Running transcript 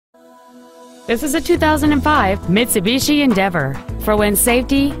This is a 2005 Mitsubishi Endeavor for when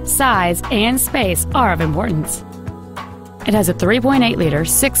safety, size, and space are of importance. It has a 3.8-liter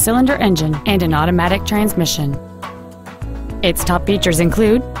six-cylinder engine and an automatic transmission. Its top features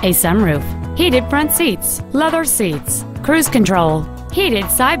include a sunroof, heated front seats, leather seats, cruise control, heated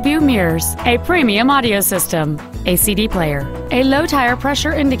side view mirrors, a premium audio system, a CD player, a low tire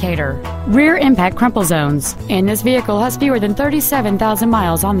pressure indicator, rear impact crumple zones, and this vehicle has fewer than 37,000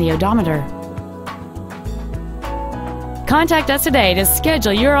 miles on the odometer. Contact us today to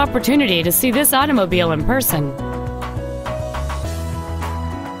schedule your opportunity to see this automobile in person.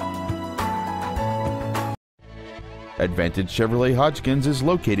 Advantage Chevrolet Hodgkins is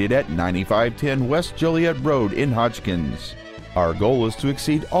located at 9510 West Joliet Road in Hodgkins. Our goal is to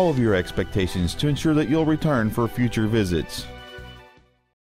exceed all of your expectations to ensure that you'll return for future visits.